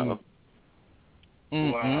 I don't know.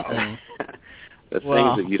 Wow. The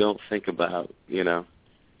things that you don't think about, Yeah,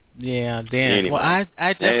 Dan. Anyway. Well,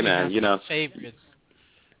 I definitely have some man, favorites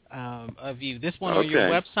of you. This one on your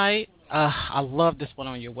website, I love this one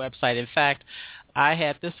on your website. In fact, I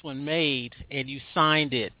had this one made, and you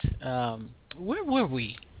signed it. Where were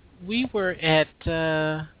we? We were at,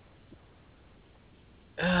 golly,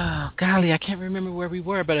 I can't remember where we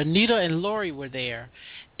were, but Anita and Lori were there,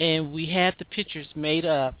 and we had the pictures made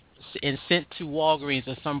up and sent to Walgreens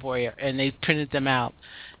or somewhere, and they printed them out,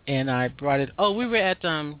 and I brought it. Oh, we were at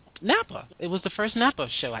Napa. It was the first Napa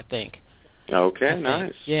show, I think. Okay,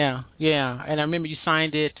 nice. Yeah, and I remember you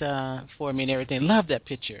signed it for me and everything. Love that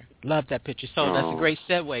picture. So that's a great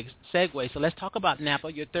segue. So let's talk about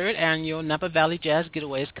Napa. Your third annual Napa Valley Jazz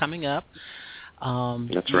Getaway is coming up. That's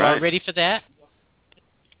right. You all ready for that?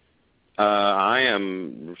 I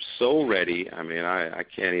am so ready. I mean, I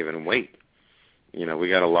can't even wait. We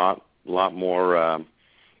got a lot more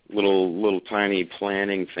little tiny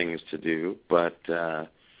planning things to do, but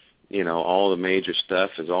all the major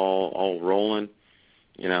stuff is all rolling.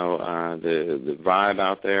 The vibe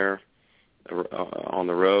out there on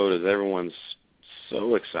the road is everyone's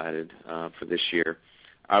so excited for this year.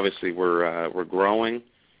 Obviously, we're growing.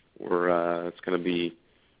 It's going to be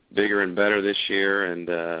bigger and better this year, and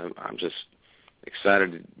I'm just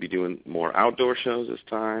excited to be doing more outdoor shows this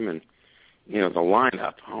time, and the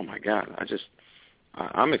lineup. Oh my God,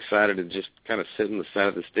 I'm excited to just kind of sit on the side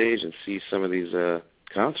of the stage and see some of these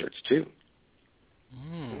concerts too.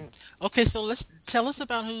 Okay, so let's tell us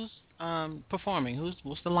about who's performing.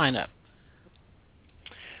 What's the lineup?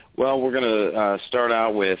 Well, we're going to start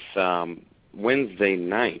out with Wednesday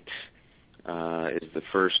night is the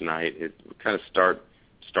first night. It kind of starts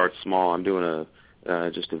small. I'm doing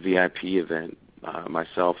just a VIP event.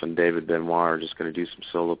 Myself and David Benoit are just going to do some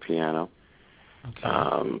solo piano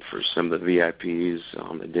for some of the VIPs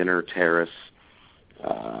on the dinner terrace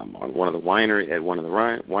on one of the wineries.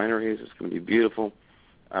 It's going to be beautiful.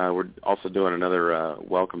 We're also doing another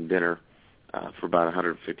welcome dinner for about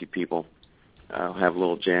 150 people. We'll have a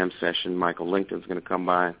little jam session. Michael Lincoln's going to come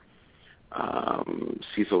by.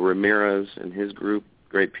 Cecil Ramirez and his group,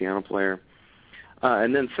 great piano player.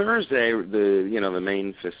 And then Thursday, the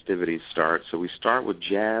main festivities start. So we start with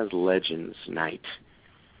Jazz Legends Night.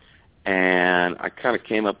 And I kind of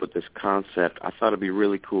came up with this concept. I thought it'd be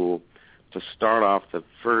really cool to start off the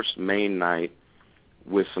first main night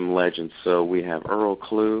with some legends. So we have Earl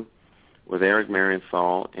Klugh with Eric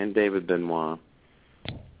Marienthal and David Benoit.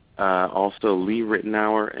 Also Lee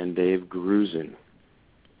Ritenour and Dave Grusin.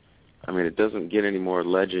 I mean, it doesn't get any more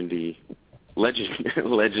legendary than that,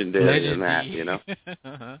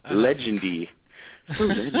 Legendy. So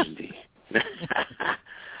legendy.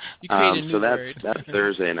 You create a new so word. that's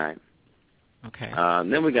Thursday night. Okay.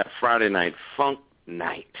 Then we got Friday night Funk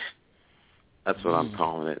Night. That's what I'm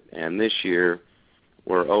calling it. And this year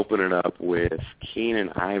we're opening up with Keenan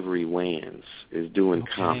Ivory Wayans is doing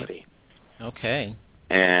comedy. Okay.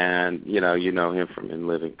 And, you know him from In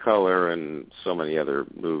Living Color and so many other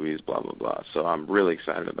movies, blah, blah, blah. So I'm really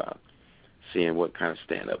excited about seeing what kind of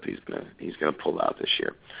stand-up he's gonna pull out this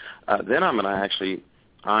year. Then I'm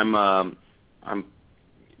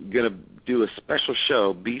gonna do a special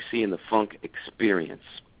show, BC and the Funk Experience.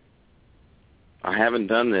 I haven't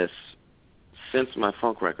done this since my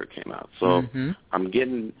funk record came out, so I'm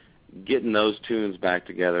getting those tunes back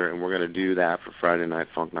together, and we're going to do that for Friday Night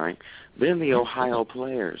Funk Night. Then the Ohio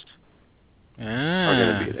Players are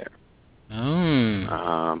going to be there.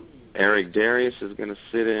 Eric Darius is going to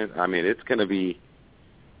sit in. I mean, it's going to be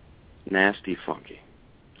nasty funky.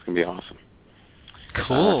 It's going to be awesome.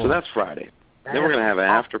 Cool. So that's Friday. Then we're going to have an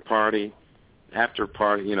after party,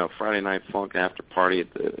 Friday Night Funk after party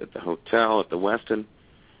at the hotel at the Westin.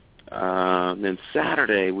 Then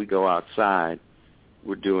Saturday we go outside.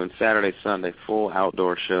 We're doing Saturday, Sunday full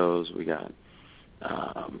outdoor shows. We got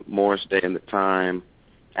Morris Day and the Time,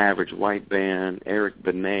 Average White Band, Eric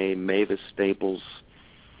Benet, Mavis Staples,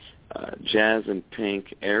 Jazz in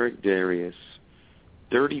Pink, Eric Darius,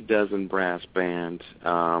 Dirty Dozen Brass Band,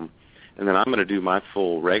 and then I'm going to do my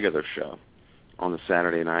full regular show on the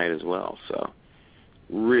Saturday night as well. So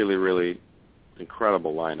really, really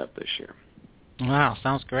incredible lineup this year. Wow,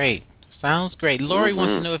 sounds great. Sounds great. Lori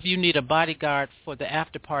wants to know if you need a bodyguard for the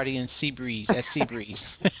after party in Seabreeze, at Seabreeze.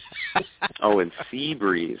 Oh, in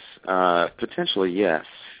Seabreeze. Potentially, yes.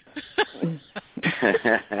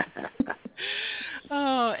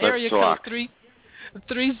 Oh, area code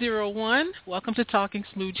 301. Welcome to Talking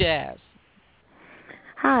Smooth Jazz.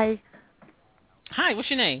 Hi. Hi, what's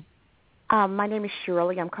your name? My name is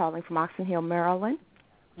Shirley. I'm calling from Oxon Hill, Maryland.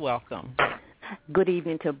 Welcome. Good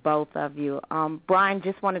evening to both of you. Brian,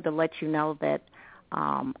 just wanted to let you know that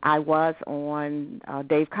I was on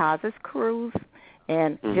Dave Kaz's cruise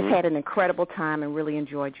and just had an incredible time and really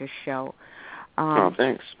enjoyed your show. Oh,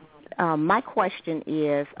 thanks. My question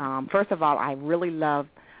is, first of all, I really love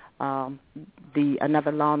the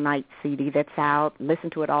Another Long Night CD that's out. Listen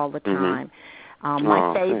to it all the time.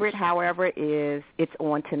 My favorite, however, is It's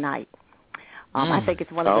On Tonight. I think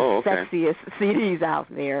it's one of the sexiest CDs out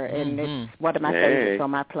there, and it's one of my favorites on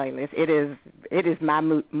my playlist. It is my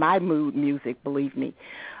mood music, believe me.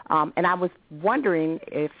 And I was wondering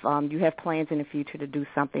if you have plans in the future to do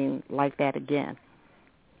something like that again.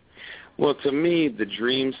 Well, to me, the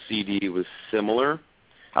Dream CD was similar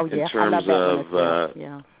in terms I love that of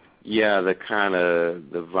one the kind of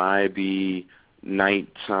the vibey,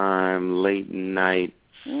 nighttime, late night,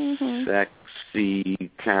 sexy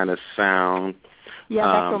kind of sound. Yeah,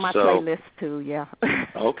 that's on my playlist too. Yeah.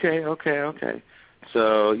 Okay.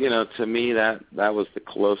 So to me that was the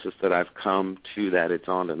closest that I've come to that It's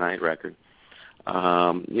On Tonight record.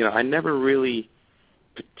 I never really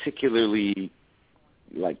particularly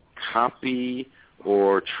copy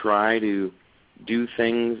or try to do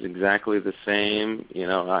things exactly the same.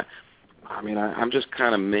 I'm just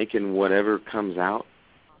kind of making whatever comes out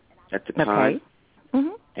at the time.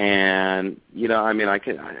 And I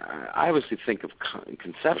obviously think of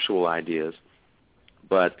conceptual ideas,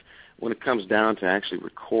 but when it comes down to actually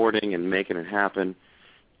recording and making it happen,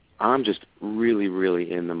 I'm just really,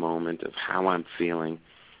 really in the moment of how I'm feeling,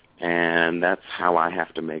 and that's how I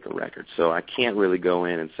have to make a record. So I can't really go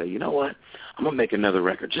in and say, you know what, I'm going to make another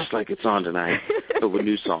record just like It's On Tonight, but with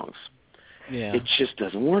new songs. Yeah. It just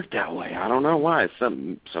doesn't work that way. I don't know why.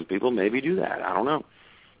 Some people maybe do that. I don't know.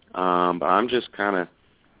 But I'm just kind of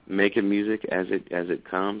making music as it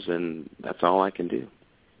comes, and that's all I can do.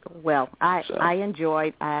 Well, I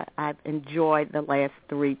enjoyed the last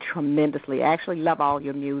three tremendously. I actually love all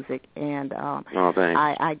your music, and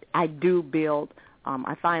thanks. I do build.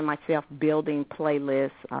 I find myself building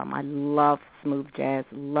playlists. I love smooth jazz,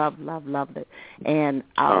 love it, and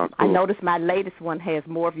cool. I noticed my latest one has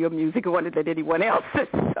more of your music on it than anyone else's.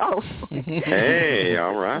 So, hey,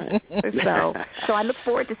 all right. So I look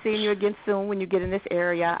forward to seeing you again soon when you get in this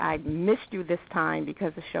area. I missed you this time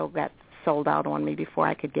because the show got sold out on me before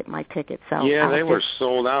I could get my ticket. So yeah, they were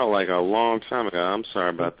sold out like a long time ago. I'm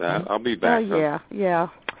sorry about that. I'll be back. Yeah.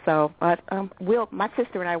 So, but my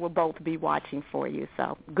sister and I will both be watching for you.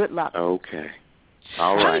 So, good luck. Okay.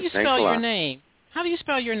 All right. How do you spell your name? How do you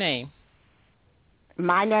spell your name?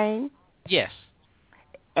 My name? Yes.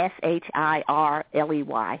 Shirley.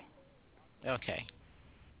 Okay.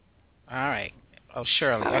 All right. Oh,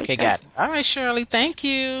 Shirley. Okay, Okay. got it. All right, Shirley. Thank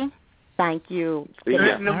you. Thank you.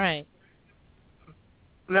 Yeah. All right.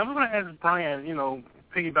 Now, I'm going to ask Brian,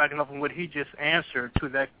 piggybacking off on what he just answered to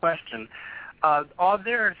that question. Are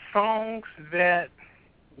there songs that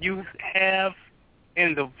you have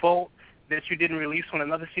in the vault that you didn't release on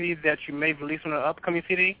another CD that you may release on an upcoming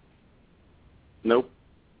CD? Nope.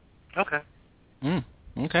 Okay.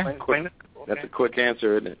 Okay. That's a quick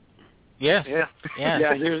answer, isn't it? Yes. Yeah.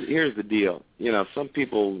 Yeah, here's the deal. Some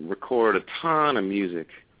people record a ton of music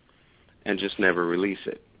and just never release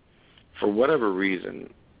it. For whatever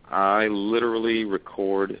reason, I literally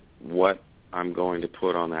record what I'm going to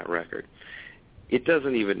put on that record. It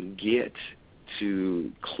doesn't even get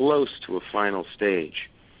to close to a final stage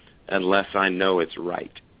unless I know it's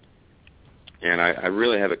right. And I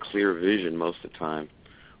really have a clear vision most of the time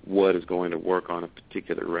what is going to work on a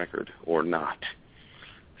particular record or not.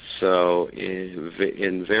 So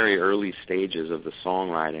in very early stages of the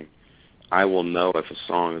songwriting, I will know if a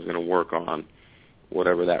song is going to work on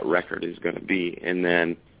whatever that record is going to be. And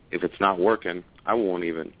then if it's not working, I won't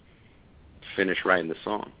even finish writing the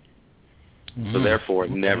song. So therefore,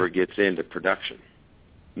 it never gets into production,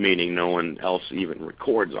 meaning no one else even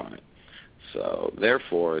records on it. So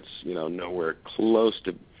therefore, it's nowhere close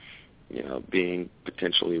to being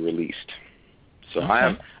potentially released. So I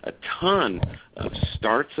have a ton of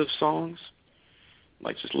starts of songs,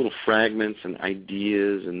 like just little fragments and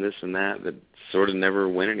ideas and this and that sort of never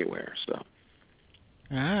went anywhere. So,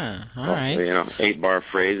 all right. 8-bar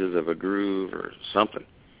phrases of a groove or something,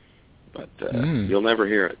 but you'll never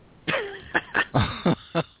hear it.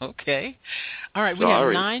 Okay. All right, we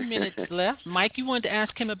have 9 minutes left. Mike, you wanted to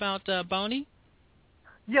ask him about Boney?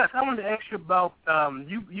 Yes, I wanted to ask you about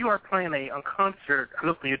you are playing a concert, I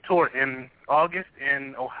looked on your tour, in August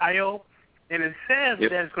in Ohio, and it says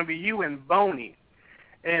that it's going to be you and Boney.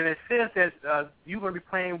 And it says that you're going to be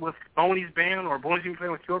playing with Boney's band, or Boney's going to be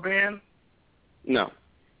playing with your band? No.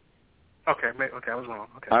 Okay, I was wrong.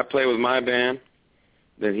 Okay. I play with my band,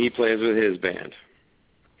 then he plays with his band.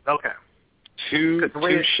 Okay. Two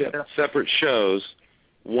separate shows,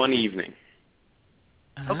 one evening.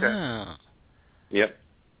 Okay. Yep.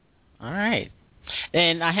 All right.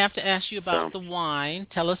 And I have to ask you about the wine.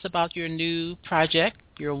 Tell us about your new project,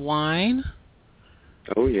 your wine.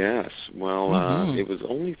 Oh, yes. Well, it was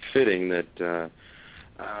only fitting that,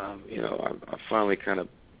 I finally kind of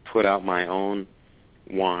put out my own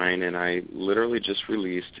wine, and I literally just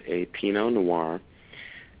released a Pinot Noir,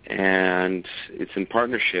 and it's in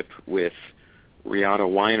partnership with Riata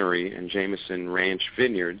Winery and Jameson Ranch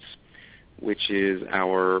Vineyards, which is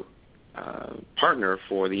our partner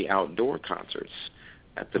for the outdoor concerts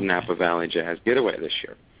at the Napa Valley Jazz Getaway this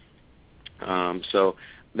year. So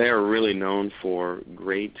they are really known for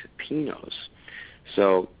great Pinots.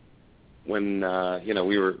 So when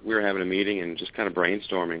we were having a meeting and just kind of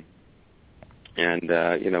brainstorming, and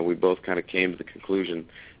we both kind of came to the conclusion,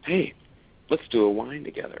 hey, let's do a wine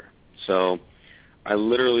together. So I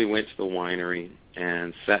literally went to the winery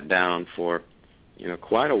and sat down for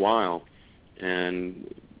quite a while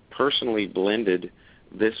and personally blended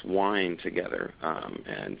this wine together,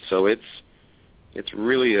 and so it's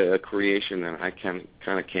really a creation that I kind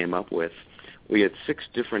of came up with. We had 6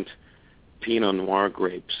 different Pinot Noir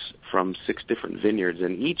grapes from 6 different vineyards,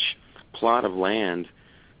 and each plot of land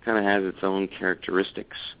kind of has its own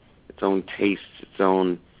characteristics, its own tastes, its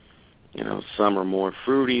own, some are more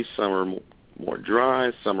fruity, some are more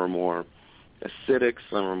dry, some are more acidic,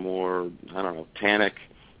 some are more, tannic,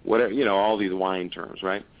 whatever, all these wine terms,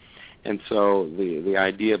 right? And so the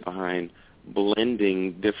idea behind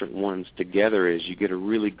blending different ones together is you get a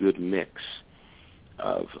really good mix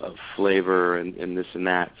of flavor and this and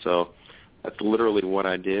that. So that's literally what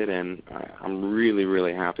I did, and I'm really,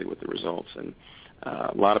 really happy with the results. And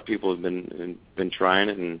a lot of people have been trying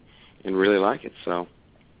it and really like it. So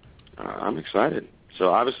I'm excited. So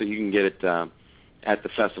obviously you can get it at the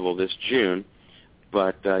festival this June,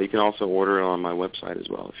 but you can also order it on my website as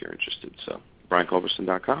well if you're interested. So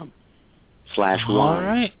BrianCulbertson.com/wine. All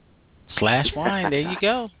right. /wine. There you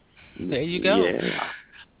go. There you go.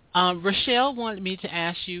 Yeah. Rochelle wanted me to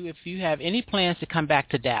ask you if you have any plans to come back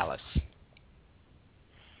to Dallas.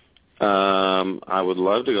 I would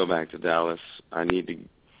love to go back to Dallas. I need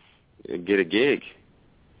to get a gig.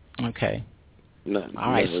 Okay. All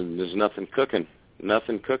right. There's nothing cooking.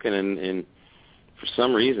 And for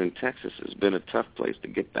some reason, Texas has been a tough place to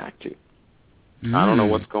get back to. I don't know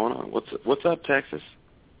what's going on. What's up, Texas?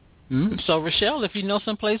 So, Rochelle, if you know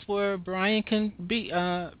some place where Brian can be,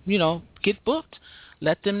 get booked,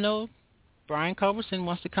 let them know Brian Culbertson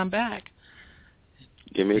wants to come back.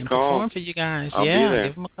 Give me a call. Perform for you guys. I'll be there.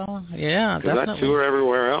 Give him a call. Yeah, because I tour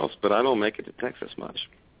everywhere else, but I don't make it to Texas much.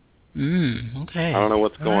 Okay. I don't know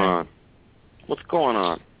what's going on. What's going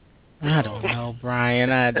on? I don't know,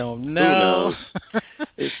 Brian. I don't know. Who knows?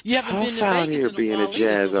 It's you haven't been to out Vegas here being a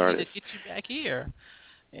jazz artist. To get you back here.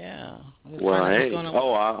 Yeah. Well, hey.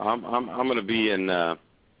 I'm going to be in.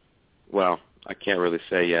 Well, I can't really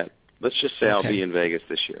say yet. Let's just say I'll be in Vegas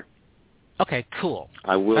this year. Okay, cool.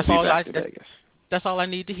 I will be back to Vegas. That's all I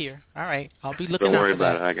need to hear. All right. I'll be looking Don't worry out for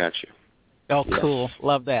about that. it. I got you. Oh, yes. Cool.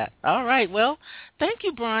 Love that. All right. Well, thank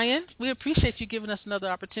you, Brian. We appreciate you giving us another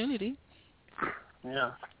opportunity.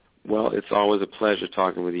 Yeah. Well, it's always a pleasure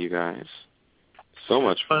talking with you guys. So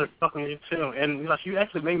much fun. Talking to you, too. And you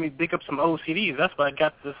actually made me dig up some old CDs. That's why I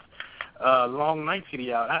got this Long Night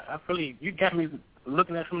CD out. You got me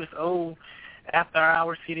looking at some of this old After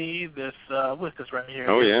Hours CD. This, what's this right here?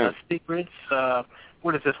 Oh, yeah. Secrets.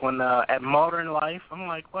 What is this one? At Modern Life. I'm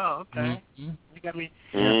like, wow, okay. Mm-hmm. You got me.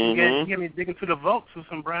 You got me digging through the vaults with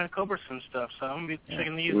some Brian Culbertson stuff. So I'm gonna be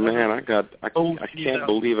checking these. Man, I can't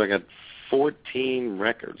believe I got 14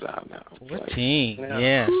 records out now. 14. Like,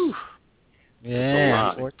 yes. Whew.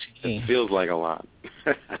 Yeah. 14. It feels like a lot.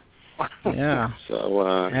 Yeah. So,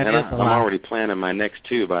 I'm already planning my next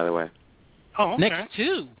 2, by the way. Oh, okay. Next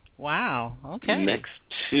 2. Wow. Okay. Next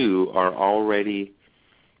 2 are already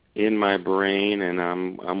in my brain, and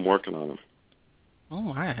I'm working on them. Oh,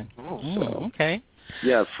 my. So, okay.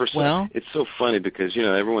 Yeah, it's so funny because,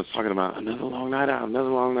 everyone's talking about another long night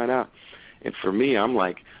out. And for me, I'm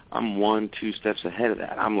 1-2 steps ahead of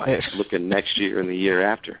that. I'm looking next year and the year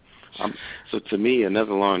after. So to me,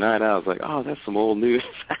 another long night out, I was like, oh, that's some old news.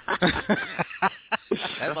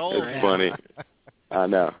 That's old. It's funny. I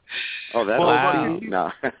know. Oh, that's old.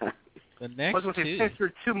 No. The next two. Since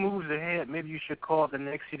you're 2 moves ahead, maybe you should call the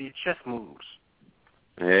next city chess moves.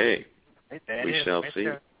 Hey, we shall see.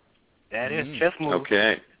 That is chess moves.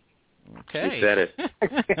 Okay. You said it.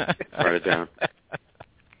 Write it down.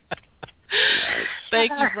 Nice.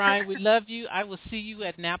 Thank you, Brian. We love you. I will see you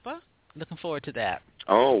at Napa. Looking forward to that.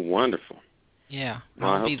 Oh, wonderful. Yeah,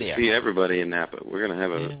 well, I'll be there. I hope to see everybody in Napa. We're going to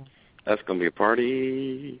have that's going to be a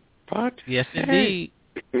party. Yes, indeed.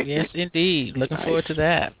 Yes, indeed. Looking forward to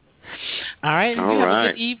that. All right. All you have right.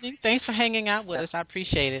 a good evening. Thanks for hanging out with us. I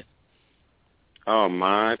appreciate it. Oh,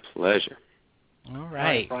 my pleasure. All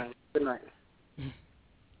right. Brian. Good night.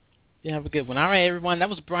 You have a good one. All right, everyone. That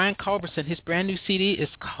was Brian Culbertson. His brand new CD is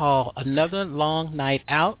called Another Long Night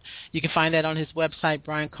Out. You can find that on his website,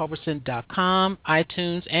 brianculbertson.com,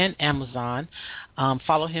 iTunes, and Amazon.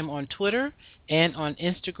 Follow him on Twitter and on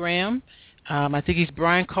Instagram. I think he's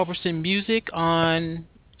Brian Culbertson Music on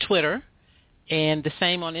Twitter, and the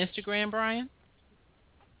same on Instagram, Brian?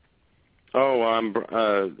 Oh,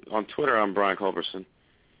 on Twitter, I'm Brian Culbertson.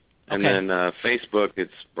 And then Facebook,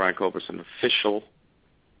 it's Brian Culbertson Official.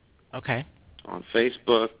 Okay. On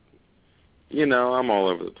Facebook, I'm all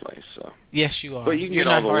over the place. So. Yes, you are. But you can get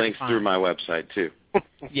all the links through my website, too.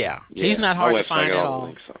 Yeah. He's not hard to find at all. The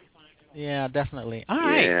links, so. Yeah, definitely. All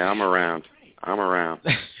right. Yeah, I'm around.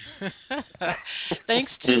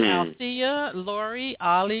 Thanks to Althea, Lori,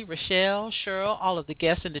 Ollie, Rochelle, Cheryl, all of the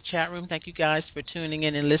guests in the chat room. Thank you guys for tuning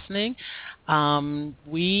in and listening.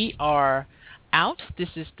 We are out. This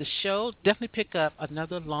is the show. Definitely pick up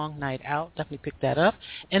Another Long Night Out. Definitely pick that up.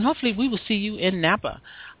 And hopefully we will see you in Napa.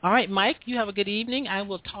 All right, Mike, you have a good evening. I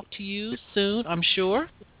will talk to you soon, I'm sure.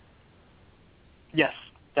 Yes,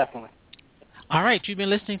 definitely. All right, you've been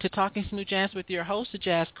listening to Talking Smooth Jazz with your host, the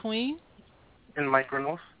Jazz Queen. And Mike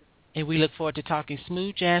Reynolds. And we look forward to talking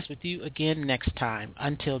smooth jazz with you again next time.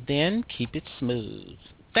 Until then, keep it smooth.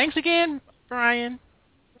 Thanks again, Brian.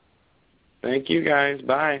 Thank you, guys.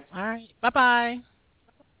 Bye. All right. Bye-bye.